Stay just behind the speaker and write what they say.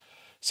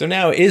So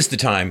now is the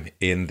time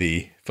in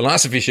the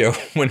philosophy show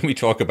when we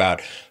talk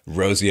about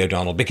Rosie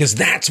O'Donnell, because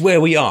that's where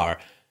we are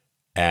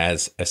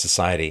as a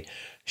society.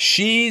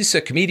 She's a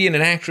comedian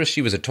and actress.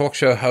 She was a talk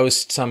show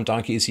host some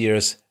donkey's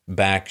years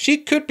back. She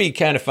could be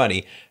kind of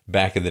funny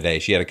back in the day.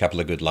 She had a couple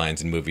of good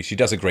lines in movies. She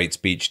does a great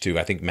speech to,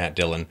 I think, Matt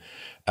Dillon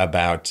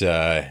about,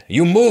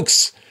 you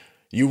mooks,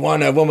 you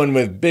want a woman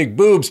with big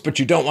boobs, but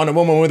you don't want a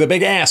woman with a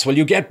big ass. Well,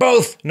 you get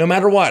both, no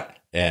matter what.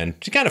 And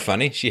she's kind of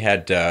funny. She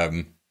had,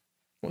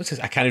 what was this?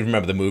 I can't even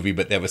remember the movie,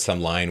 but there was some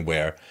line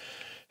where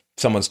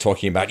someone's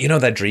talking about, you know,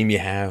 that dream you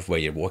have where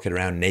you're walking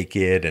around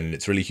naked and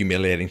it's really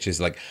humiliating. She's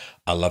like,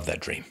 I love that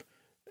dream.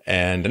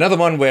 And another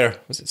one where,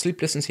 was it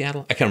Sleepless in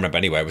Seattle? I can't remember.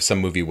 Anyway, it was some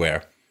movie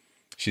where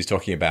she's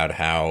talking about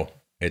how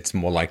it's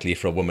more likely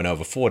for a woman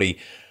over 40,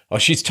 or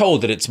she's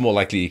told that it's more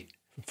likely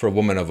for a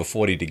woman over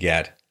 40 to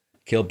get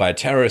killed by a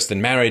terrorist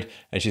than married.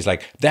 And she's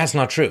like, that's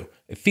not true.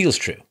 It feels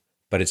true,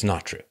 but it's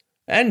not true.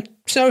 And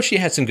so she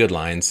had some good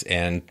lines,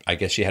 and I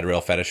guess she had a real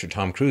fetish for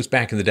Tom Cruise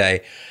back in the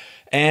day.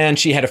 And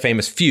she had a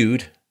famous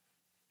feud,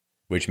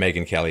 which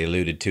Megyn Kelly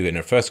alluded to in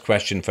her first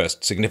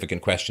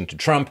significant question to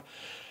Trump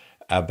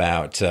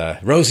about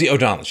Rosie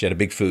O'Donnell. She had a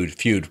big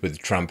feud with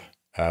Trump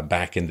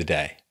back in the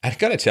day. I've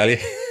got to tell you,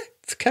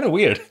 it's kind of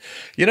weird.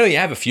 You know, you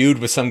have a feud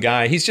with some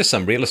guy. He's just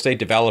some real estate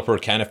developer,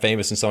 kind of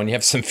famous and so on. You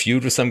have some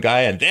feud with some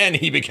guy, and then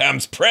he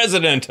becomes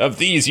president of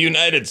these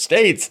United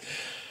States.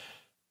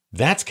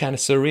 That's kind of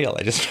surreal.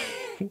 I just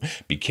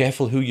be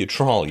careful who you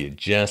troll. You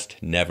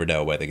just never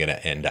know where they're going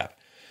to end up.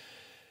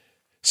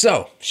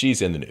 So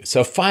she's in the news.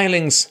 So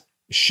filings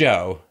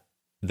show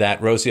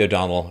that Rosie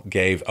O'Donnell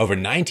gave over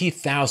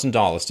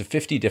 $90,000 to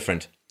 50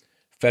 different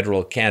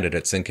federal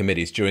candidates and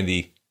committees during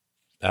the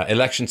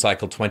election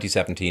cycle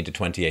 2017 to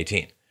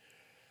 2018.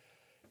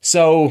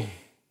 So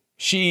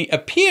she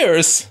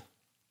appears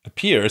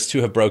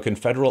to have broken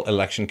Federal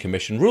Election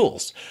Commission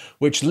rules,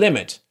 which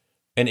limit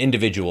an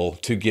individual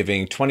to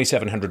giving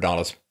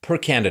 $2,700 per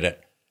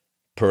candidate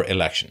per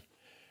election.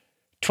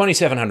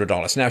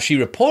 $2,700. Now, she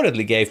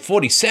reportedly gave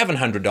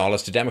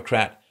 $4,700 to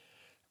Democrat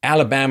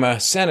Alabama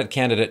Senate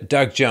candidate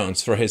Doug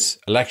Jones for his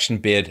election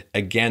bid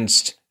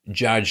against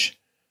Judge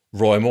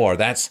Roy Moore.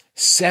 That's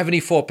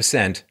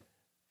 74%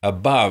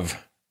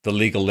 above the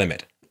legal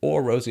limit.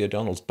 Or Rosie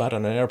O'Donnell's butt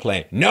on an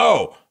airplane.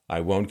 No,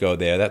 I won't go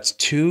there. That's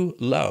too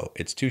low.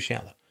 It's too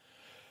shallow.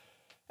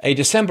 A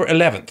December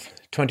 11th,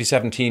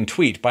 2017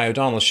 tweet by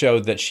O'Donnell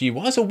showed that she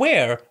was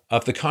aware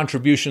of the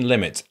contribution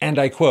limits, and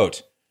I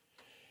quote,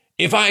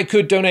 "If I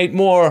could donate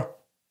more,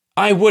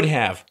 I would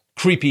have.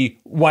 Creepy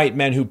white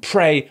men who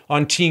prey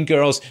on teen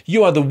girls.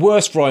 You are the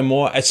worst, Roy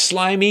Moore, a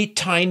slimy,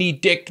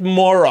 tiny-dicked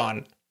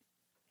moron."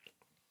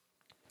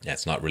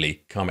 That's not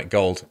really comic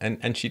gold,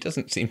 and she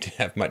doesn't seem to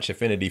have much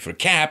affinity for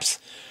caps.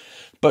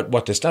 But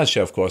what this does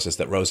show, of course, is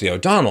that Rosie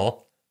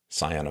O'Donnell,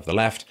 scion of the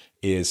left,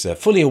 is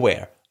fully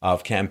aware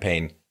of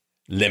campaign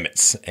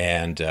limits.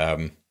 And,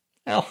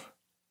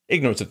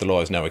 ignorance of the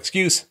law is no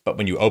excuse, but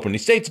when you openly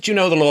state that you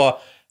know the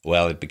law,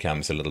 well, it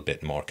becomes a little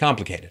bit more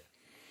complicated.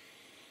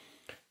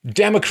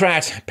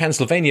 Democrat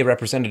Pennsylvania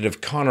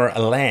Representative Connor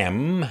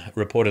Lamb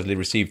reportedly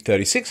received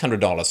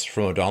 $3,600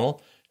 from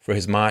O'Donnell for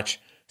his March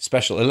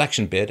special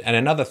election bid and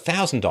another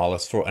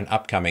 $1,000 for an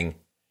upcoming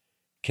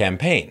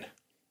campaign.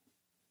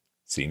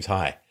 Seems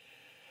high.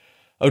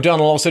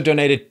 O'Donnell also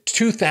donated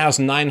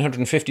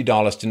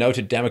 $2,950 to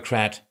noted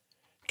Democrat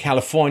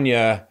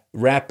California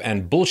rap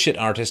and bullshit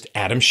artist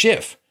Adam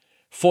Schiff,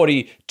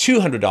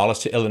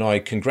 $4,200 to Illinois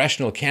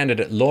congressional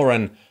candidate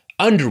Lauren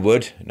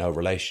Underwood, no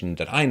relation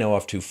that I know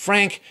of to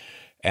Frank,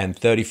 and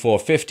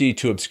 $34.50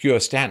 to obscure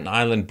Staten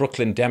Island,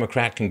 Brooklyn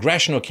Democrat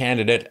congressional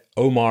candidate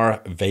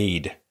Omar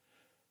Vade.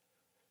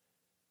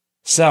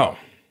 So,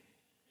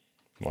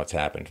 what's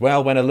happened?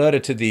 Well, when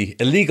alerted to the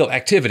illegal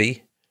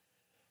activity,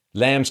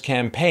 Lamb's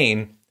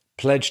campaign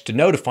pledged to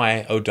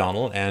notify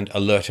O'Donnell and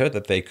alert her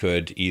that they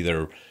could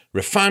either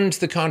refund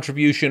the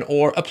contribution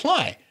or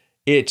apply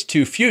it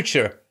to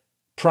future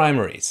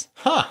primaries.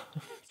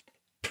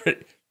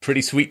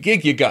 Pretty sweet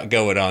gig you got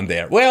going on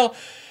there. Well,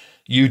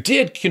 you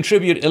did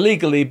contribute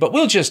illegally, but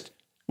we'll just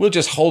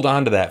hold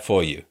on to that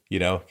for you. You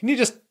know, can you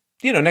just,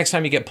 next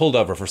time you get pulled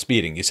over for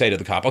speeding, you say to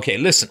the cop, okay,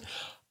 listen,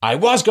 I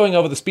was going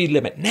over the speed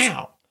limit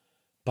now,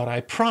 but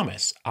I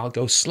promise I'll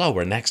go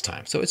slower next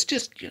time. So you're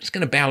just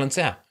going to balance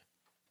out.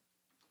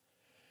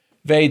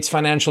 Vade's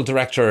financial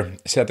director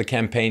said the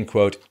campaign,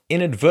 quote,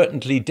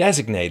 inadvertently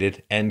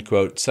designated, end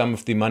quote, some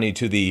of the money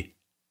to the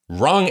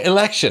wrong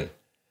election.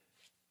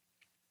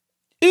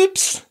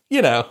 Oops,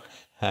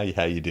 how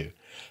you do.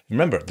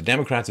 Remember, the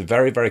Democrats are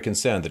very, very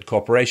concerned that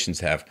corporations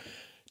have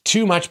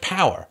too much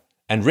power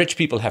and rich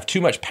people have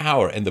too much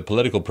power in the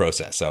political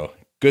process. So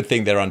good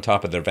thing they're on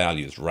top of their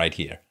values right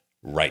here,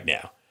 right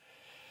now.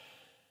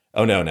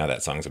 Oh no, now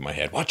that song's in my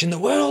head. Watching the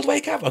world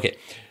wake up. Okay.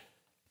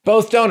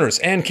 Both donors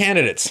and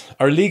candidates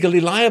are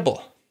legally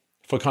liable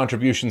for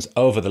contributions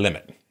over the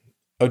limit.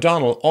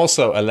 O'Donnell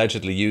also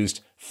allegedly used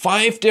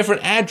 5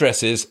 different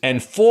addresses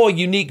and 4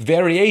 unique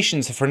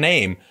variations of her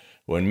name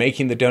when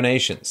making the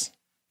donations.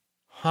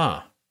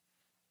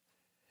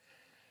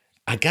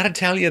 I got to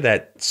tell you,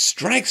 that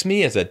strikes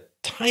me as a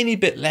tiny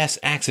bit less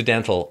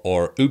accidental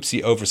or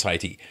oopsie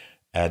oversighty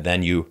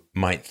than you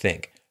might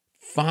think.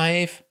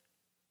 4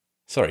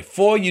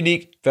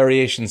 unique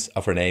variations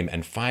of her name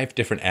and 5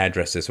 different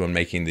addresses when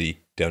making the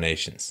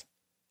donations.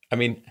 I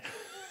mean,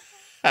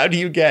 how do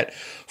you get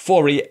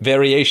 4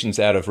 variations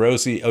out of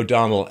Rosie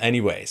O'Donnell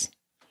anyways?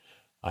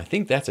 I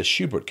think that's a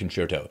Schubert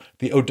concerto.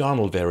 The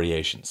O'Donnell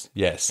variations.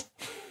 Yes.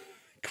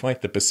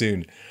 Quite the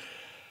bassoon.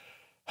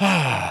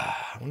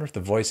 I wonder if the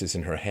voices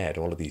in her head,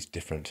 all of these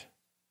different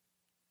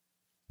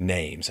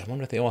names, I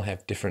wonder if they all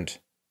have different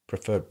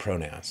preferred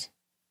pronouns.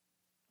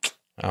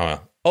 Oh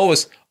well.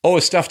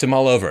 Always stuff to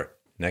mull over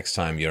next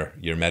time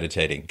you're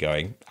meditating,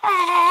 going,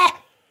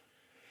 ah!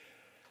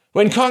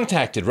 When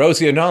contacted,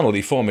 Rosie O'Donnell,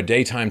 the former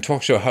daytime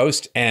talk show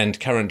host and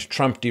current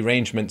Trump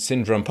derangement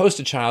syndrome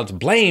poster child,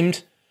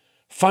 blamed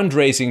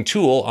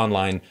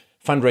online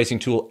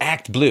fundraising tool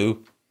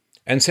ActBlue,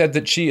 and said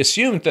that she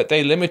assumed that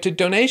they limited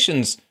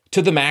donations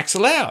to the max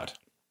allowed.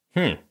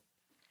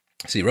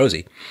 See,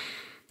 Rosie,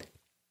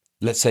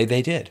 let's say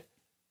they did.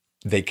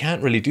 They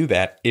can't really do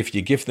that if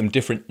you give them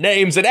different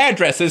names and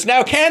addresses,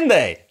 now can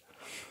they?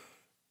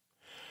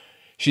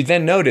 She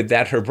then noted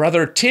that her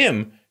brother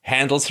Tim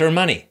handles her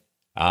money.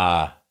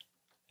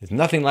 There's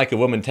nothing like a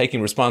woman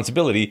taking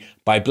responsibility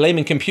by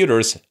blaming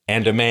computers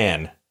and a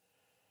man.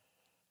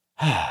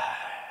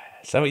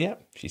 So yeah,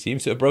 she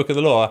seems to have broken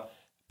the law,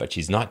 but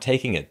she's not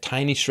taking a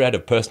tiny shred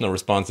of personal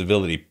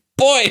responsibility.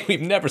 Boy,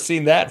 we've never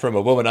seen that from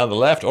a woman on the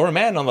left, or a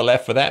man on the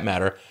left for that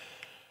matter.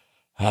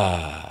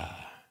 I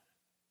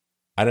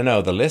don't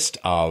know, the list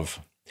of...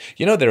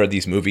 there are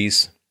these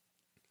movies.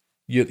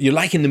 You're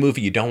liking the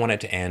movie, you don't want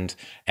it to end,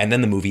 and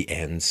then the movie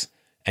ends,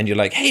 and you're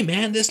like, hey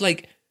man, there's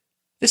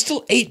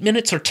still 8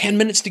 minutes or 10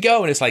 minutes to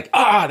go, and it's like,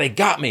 they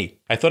got me.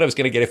 I thought I was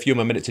going to get a few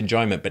more minutes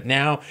enjoyment, but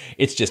now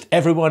it's just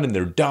everyone and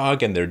their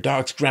dog and their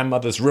dog's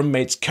grandmother's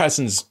roommate's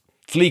cousin's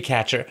flea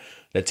catcher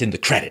that's in the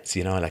credits,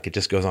 it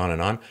just goes on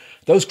and on.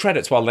 Those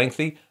credits, while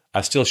lengthy,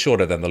 are still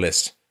shorter than the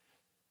list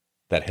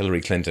that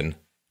Hillary Clinton...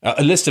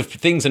 a list of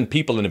things and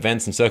people and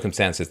events and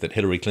circumstances that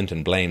Hillary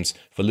Clinton blames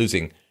for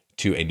losing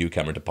to a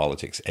newcomer to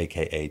politics,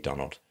 a.k.a.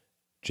 Donald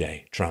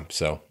J. Trump.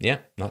 So, yeah,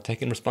 not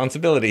taking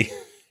responsibility.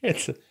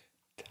 It's a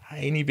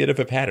tiny bit of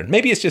a pattern.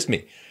 Maybe it's just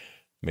me.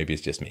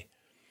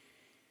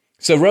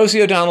 So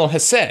Rosie O'Donnell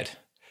has said,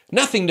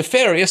 nothing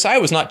nefarious. I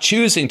was not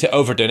choosing to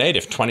overdonate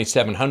if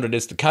 $2,700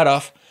 is the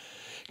cutoff.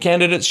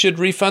 Candidates should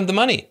refund the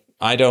money.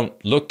 I don't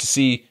look to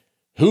see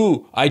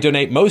who I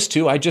donate most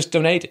to. I just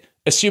donate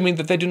assuming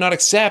that they do not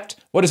accept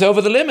what is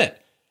over the limit.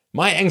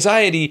 My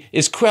anxiety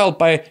is quelled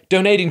by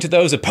donating to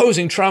those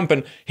opposing Trump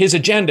and his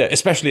agenda,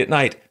 especially at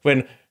night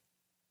when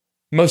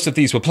most of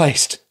these were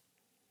placed.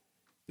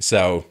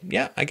 So,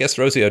 yeah, I guess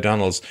Rosie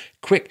O'Donnell's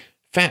quick,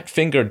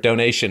 fat-fingered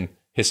donation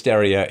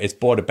hysteria is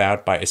brought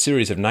about by a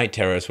series of night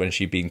terrors when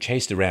she's being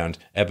chased around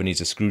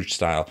Ebenezer Scrooge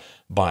style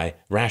by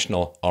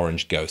rational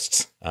orange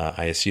ghosts.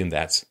 I assume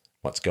that's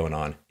what's going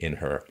on in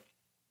her,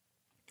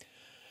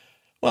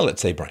 well,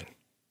 let's say brain.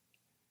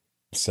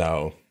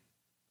 So,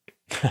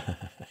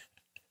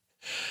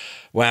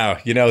 wow,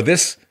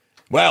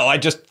 I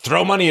just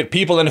throw money at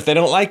people, and if they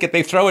don't like it,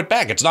 they throw it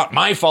back. It's not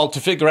my fault to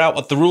figure out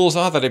what the rules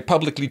are that I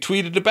publicly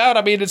tweeted about.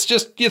 I mean, it's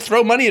just you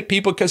throw money at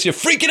people because you're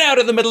freaking out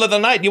in the middle of the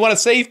night and you want to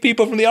save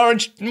people from the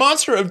orange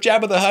monster of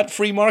Jabba the Hutt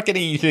free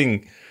marketing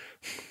thing.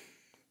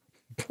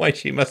 Boy,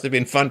 she must have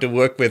been fun to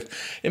work with.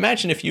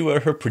 Imagine if you were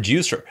her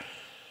producer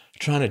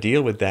trying to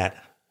deal with that.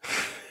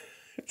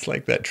 It's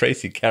like that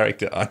Tracy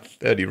character on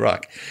 30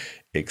 Rock.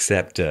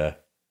 Except,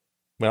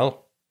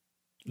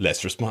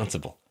 less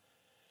responsible.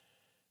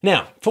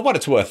 Now, for what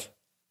it's worth,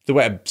 the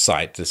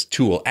website, this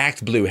tool,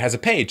 ActBlue, has a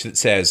page that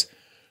says,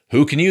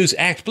 who can use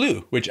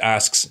ActBlue? Which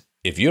asks,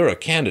 if you're a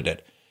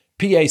candidate,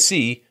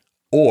 PAC,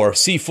 or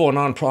C4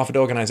 nonprofit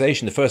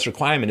organization, the first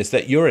requirement is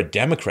that you're a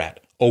Democrat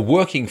or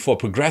working for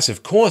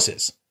progressive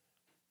causes.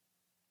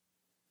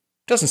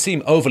 Doesn't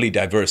seem overly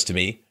diverse to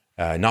me,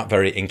 not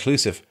very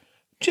inclusive.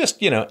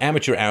 Just,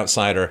 amateur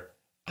outsider.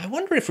 I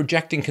wonder if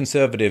rejecting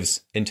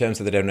conservatives in terms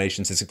of the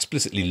donations is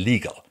explicitly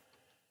legal.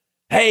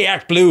 Hey,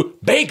 ActBlue,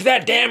 bake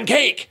that damn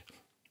cake!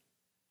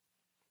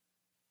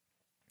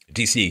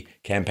 DC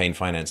campaign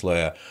finance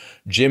lawyer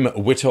Jim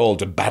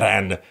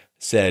Whittold-Baran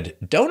said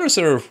donors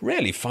are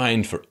rarely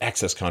fined for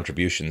excess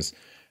contributions,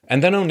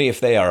 and then only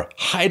if they are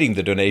hiding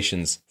the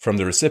donations from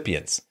the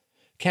recipients.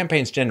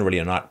 Campaigns generally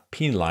are not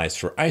penalized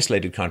for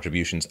isolated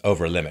contributions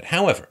over a limit.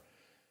 However,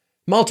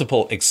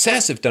 multiple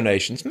excessive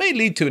donations may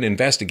lead to an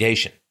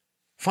investigation.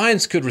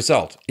 Fines could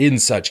result in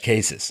such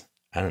cases.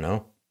 I don't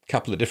know, a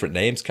couple of different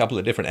names, couple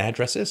of different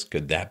addresses.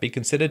 Could that be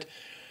considered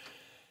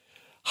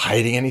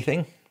hiding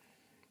anything?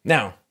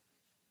 Now,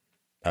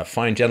 a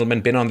fine gentleman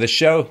been on this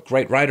show,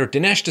 great writer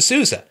Dinesh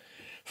D'Souza,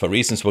 for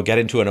reasons we'll get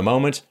into in a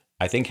moment,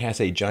 I think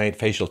has a giant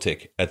facial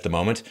tic at the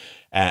moment.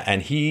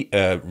 And he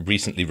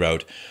recently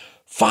wrote,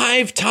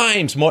 5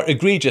 times more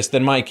egregious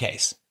than my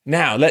case.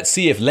 Now, let's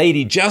see if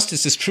Lady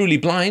Justice is truly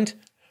blind.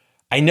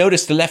 I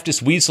noticed the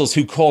leftist weasels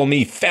who call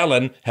me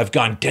felon have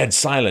gone dead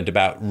silent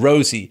about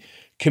Rosie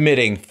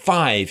committing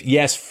five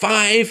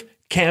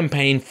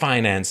campaign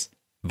finance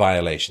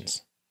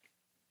violations.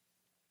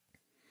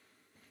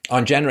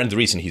 On January, and the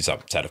reason he's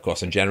upset, of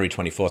course, on January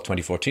 24th,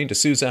 2014,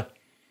 D'Souza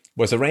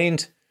was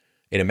arraigned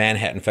in a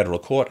Manhattan federal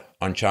court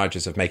on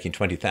charges of making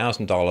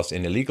 $20,000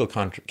 in illegal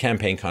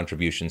campaign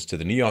contributions to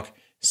the New York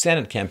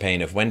Senate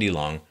campaign of Wendy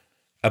Long,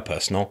 a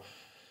personal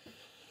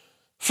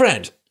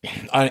friend.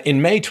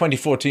 In May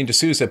 2014,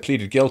 D'Souza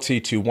pleaded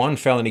guilty to one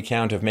felony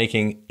count of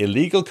making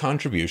illegal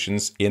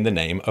contributions in the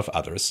name of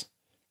others.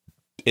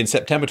 In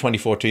September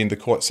 2014, the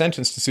court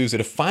sentenced D'Souza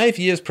to 5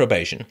 years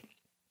probation,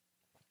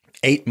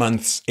 8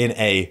 months in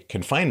a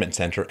confinement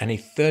center, and a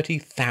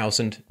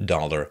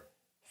 $30,000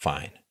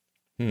 fine.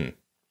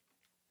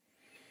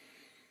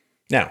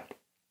 Now,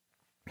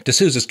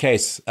 D'Souza's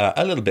case,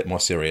 a little bit more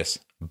serious,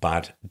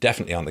 but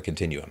definitely on the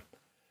continuum.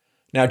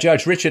 Now,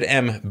 Judge Richard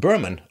M.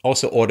 Berman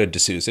also ordered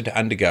D'Souza to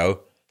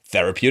undergo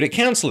therapeutic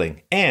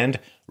counseling and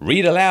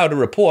read aloud a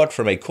report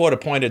from a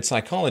court-appointed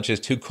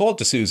psychologist who called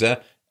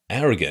D'Souza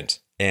arrogant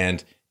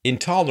and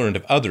intolerant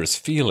of others'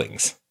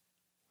 feelings.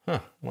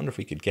 I wonder if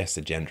we could guess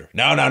the gender.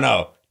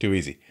 No. Too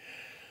easy.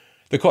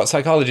 The court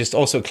psychologist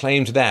also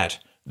claimed that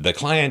the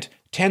client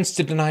tends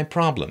to deny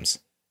problems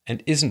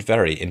and isn't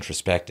very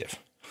introspective.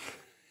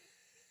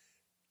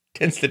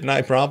 Tends to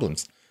deny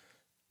problems.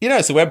 You know,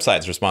 it's the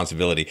website's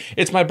responsibility.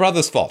 It's my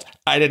brother's fault.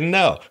 I didn't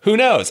know. Who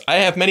knows? I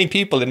have many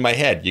people in my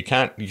head. You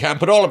can't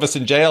put all of us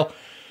in jail.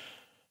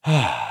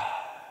 Yeah.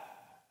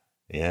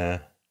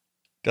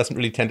 Doesn't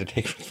really tend to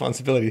take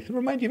responsibility. Does it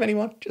remind you of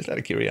anyone? Just out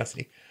of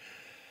curiosity.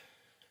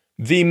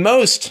 The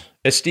most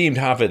esteemed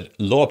Harvard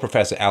law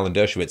professor, Alan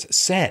Dershowitz,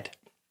 said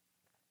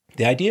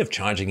the idea of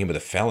charging him with a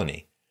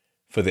felony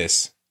for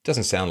this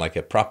doesn't sound like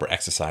a proper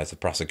exercise of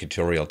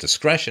prosecutorial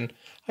discretion.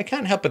 I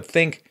can't help but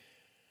think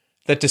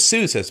that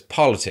D'Souza's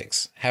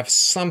politics have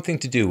something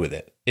to do with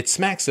it. It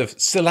smacks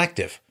of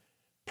selective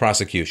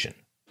prosecution.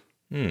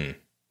 In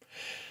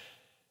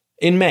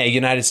May,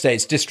 United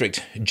States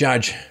District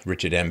Judge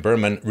Richard M.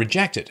 Berman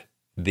rejected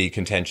the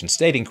contention,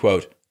 stating,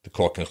 quote, "The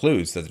court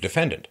concludes that the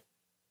defendant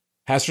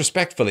has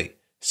respectfully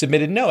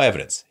submitted no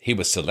evidence he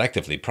was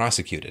selectively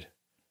prosecuted."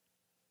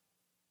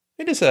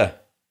 It is a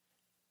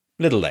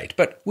little late,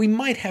 but we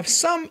might have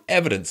some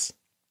evidence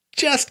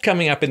just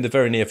coming up in the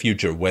very near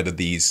future whether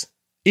these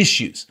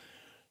issues,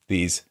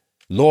 these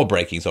law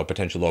breakings or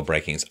potential law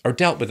breakings, are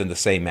dealt with in the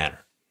same manner.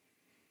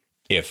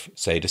 If,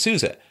 say,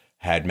 D'Souza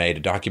had made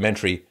a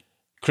documentary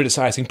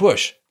criticizing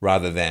Bush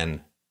rather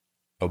than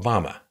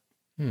Obama.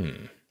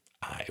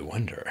 I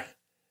wonder.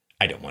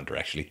 I don't wonder,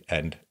 actually,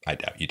 and I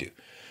doubt you do.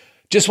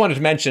 Just wanted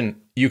to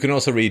mention, you can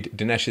also read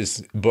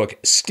Dinesh's book,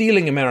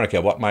 Stealing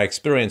America, What My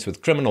Experience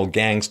with Criminal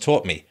Gangs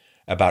Taught Me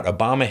about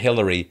Obama,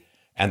 Hillary,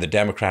 and the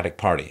Democratic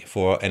Party,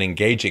 for an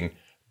engaging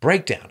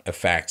breakdown of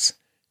facts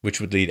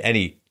which would lead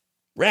any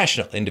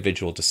rational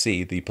individual to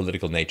see the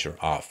political nature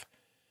of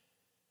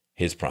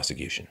his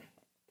prosecution.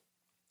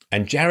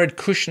 And Jared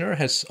Kushner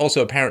has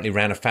also apparently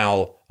ran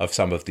afoul of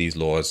some of these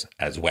laws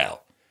as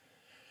well.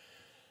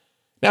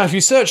 Now, if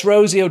you search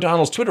Rosie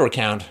O'Donnell's Twitter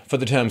account for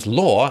the terms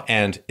law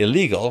and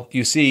illegal,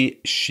 you see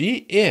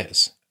she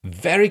is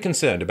very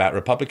concerned about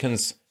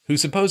Republicans who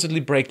supposedly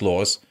break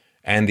laws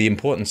and the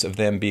importance of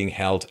them being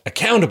held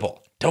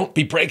accountable. Don't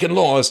be breaking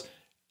laws,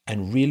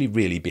 and really,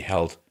 really be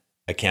held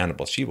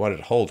accountable. She wanted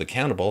to hold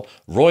accountable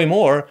Roy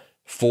Moore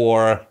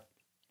for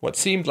what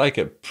seemed like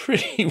a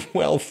pretty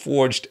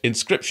well-forged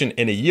inscription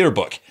in a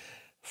yearbook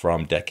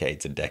from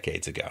decades and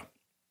decades ago.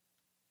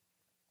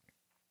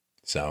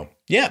 So,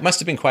 yeah, it must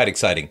have been quite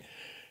exciting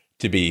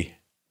to be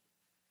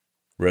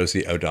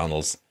Rosie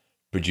O'Donnell's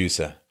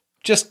producer.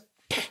 Just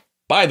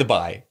by the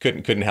by,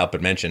 couldn't help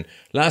but mention,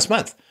 last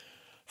month,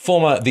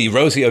 the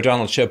Rosie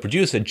O'Donnell Show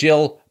producer,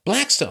 Jill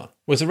Blackstone,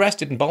 was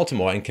arrested in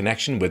Baltimore in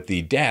connection with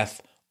the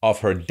death of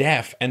her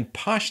deaf and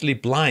partially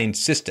blind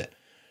sister,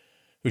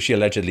 who she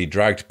allegedly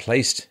drugged,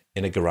 placed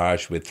in a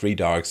garage with 3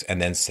 dogs,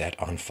 and then set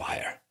on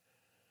fire.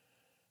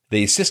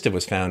 The sister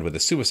was found with a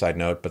suicide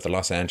note, but the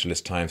Los Angeles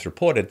Times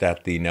reported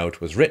that the note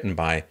was written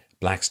by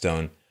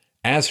Blackstone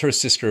as her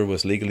sister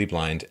was legally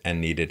blind and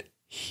needed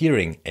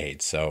hearing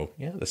aids. So,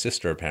 yeah, the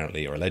sister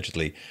apparently or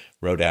allegedly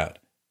wrote out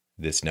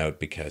this note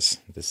because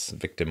this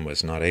victim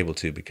was not able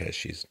to because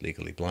she's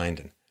legally blind.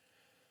 And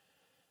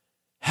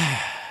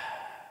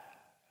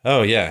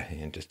oh, yeah,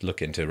 and just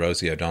look into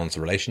Rosie O'Donnell's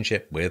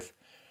relationship with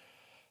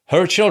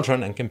her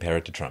children and compare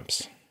it to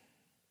Trump's.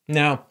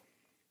 Now,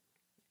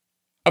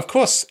 of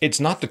course, it's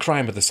not the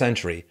crime of the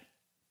century,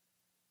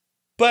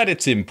 but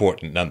it's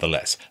important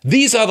nonetheless.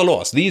 These are the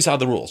laws. These are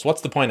the rules.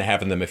 What's the point of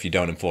having them if you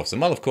don't enforce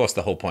them? Well, of course,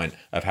 the whole point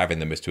of having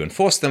them is to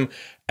enforce them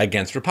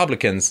against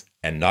Republicans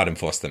and not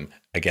enforce them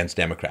against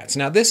Democrats.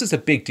 Now, this is a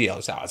big deal.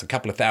 It's a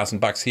couple of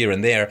 $1,000 here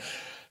and there,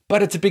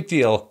 but it's a big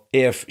deal.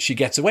 If she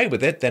gets away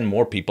with it, then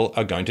more people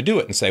are going to do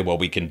it and say, well,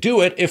 we can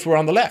do it if we're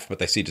on the left. But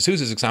they see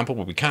D'Souza's example,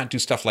 well, we can't do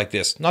stuff like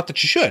this. Not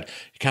that you should.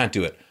 You can't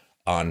do it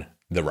on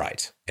the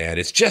right. And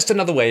it's just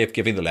another way of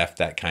giving the left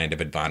that kind of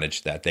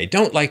advantage that they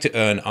don't like to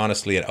earn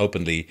honestly and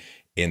openly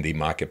in the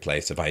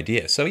marketplace of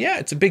ideas. So yeah,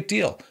 it's a big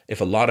deal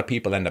if a lot of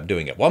people end up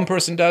doing it. One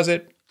person does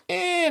it,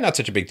 not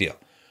such a big deal.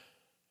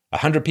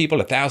 100 people,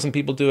 1,000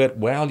 people do it,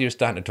 well, you're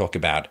starting to talk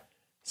about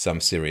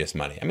some serious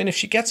money. I mean, if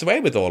she gets away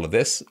with all of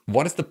this,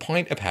 what is the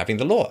point of having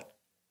the law?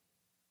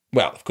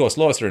 Well, of course,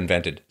 laws are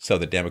invented so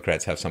that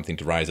Democrats have something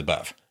to rise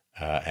above,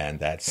 and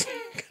that's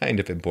kind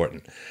of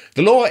important.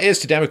 The law is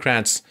to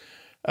Democrats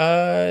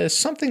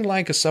something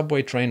like a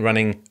subway train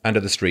running under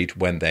the street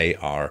when they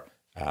are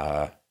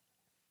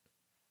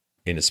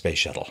in a space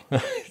shuttle.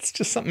 It's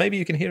just something, maybe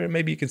you can hear it,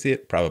 maybe you can see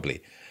it,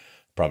 probably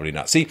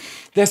not. See,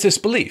 there's this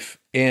belief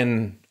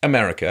in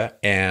America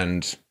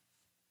and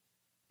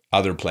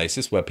other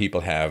places where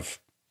people have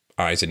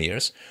eyes and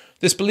ears,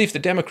 this belief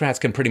that Democrats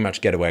can pretty much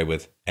get away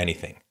with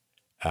anything.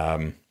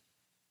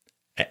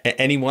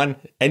 Anyone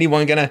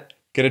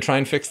gonna try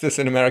and fix this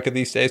in America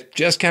these days?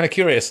 Just kind of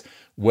curious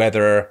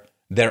whether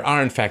there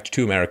are in fact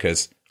two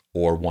Americas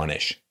or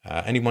one-ish.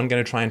 Anyone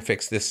gonna try and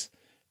fix this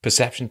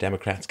perception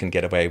Democrats can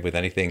get away with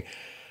anything?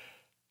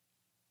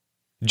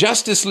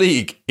 Justice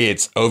League,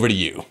 it's over to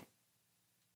you.